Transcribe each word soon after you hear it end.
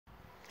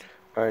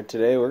Alright,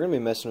 today we're going to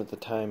be messing with the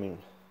timing.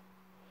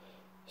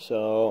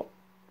 So,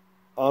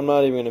 I'm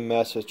not even going to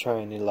mess with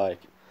trying to like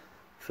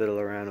fiddle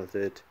around with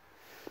it.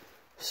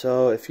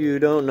 So, if you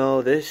don't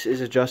know, this is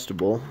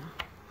adjustable.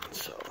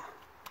 So,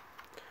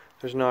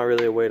 there's not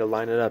really a way to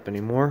line it up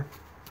anymore.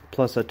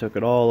 Plus, I took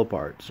it all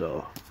apart.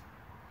 So,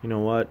 you know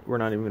what? We're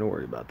not even going to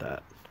worry about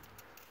that.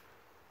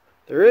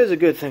 There is a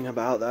good thing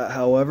about that,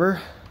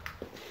 however.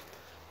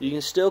 You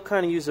can still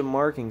kind of use the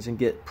markings and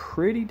get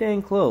pretty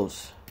dang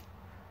close.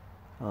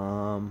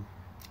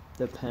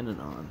 Depending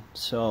on.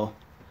 So,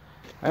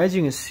 as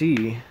you can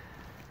see,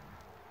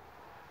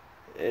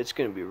 it's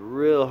going to be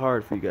real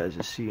hard for you guys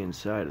to see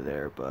inside of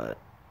there, but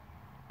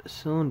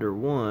cylinder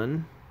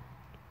 1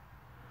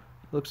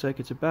 looks like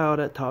it's about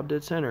at top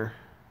dead center.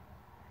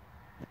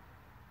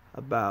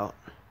 About.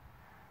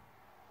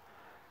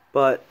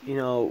 But, you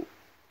know,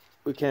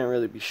 we can't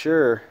really be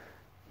sure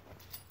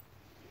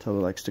until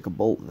we like stick a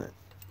bolt in it.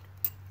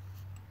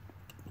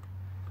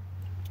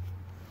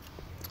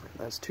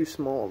 That's too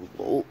small of a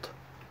bolt.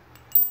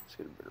 Let's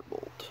get a bigger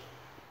bolt.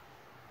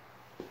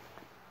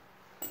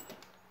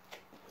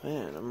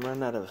 Man, I'm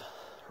running out of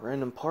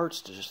random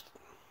parts to just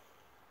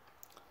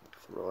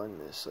throw in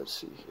this. Let's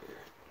see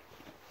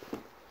here.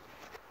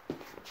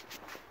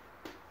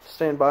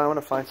 Stand by, I want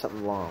to find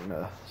something long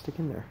to stick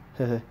in there.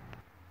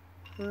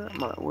 That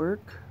might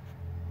work.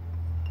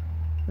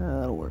 Yeah,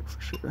 that'll work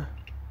for sure.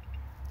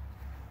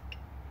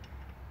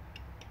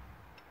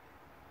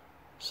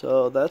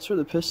 So that's where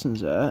the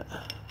piston's at.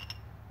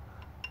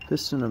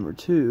 Piston number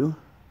 2.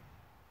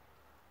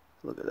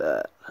 Look at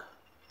that.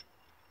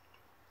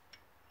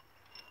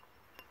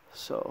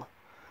 So,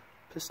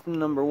 piston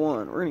number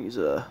 1. We're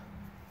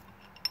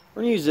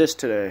gonna use this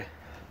today.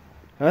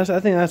 I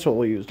think that's what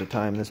we'll use to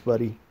time this,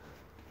 buddy.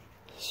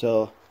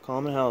 So,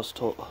 common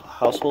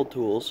household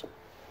tools.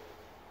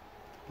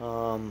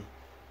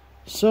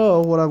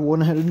 So what I've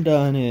went ahead and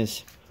done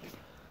is,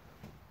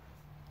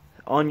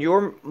 on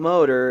your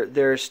motor,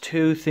 there's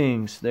two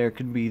things. There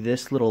could be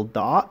this little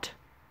dot,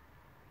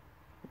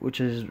 which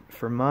is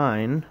for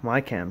my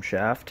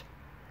camshaft,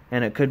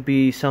 and it could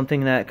be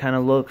something that kind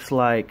of looks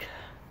like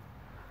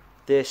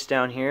this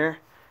down here,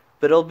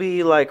 but it'll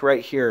be like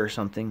right here or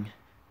something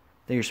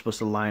that you're supposed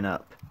to line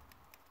up.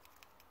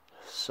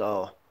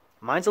 So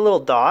mine's a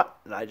little dot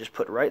that I just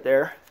put right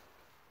there,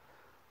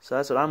 so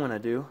that's what I'm gonna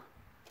do.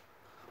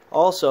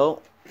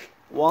 Also,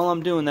 while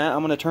I'm doing that, I'm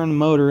gonna turn the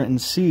motor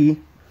and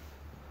see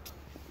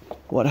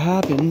what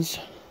happens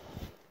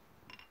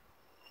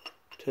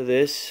to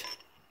this.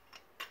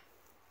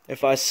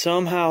 If I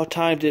somehow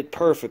timed it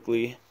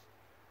perfectly,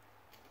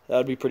 that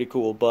would be pretty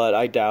cool, but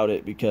I doubt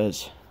it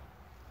because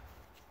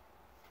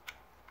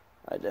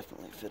I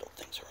definitely fiddle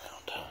things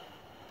around.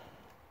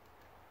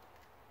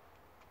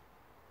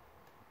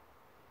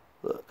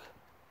 Look,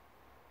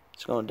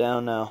 it's going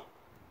down now.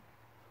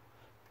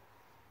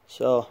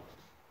 So,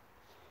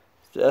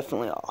 it's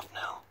definitely off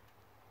now.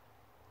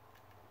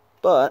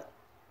 But,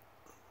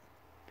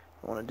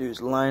 what I want to do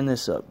is line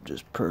this up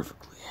just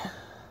perfectly.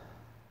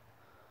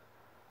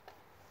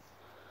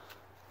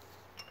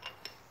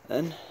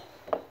 Then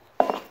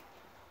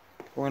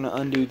we're going to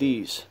undo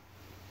these.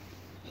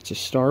 It's a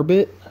star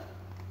bit.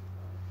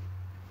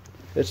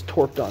 It's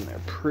torqued on there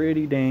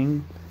pretty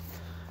dang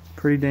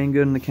good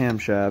in the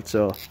camshaft,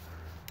 so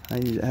I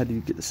had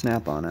to get the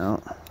snap-on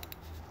out.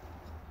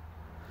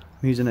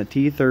 I'm using a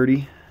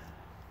T30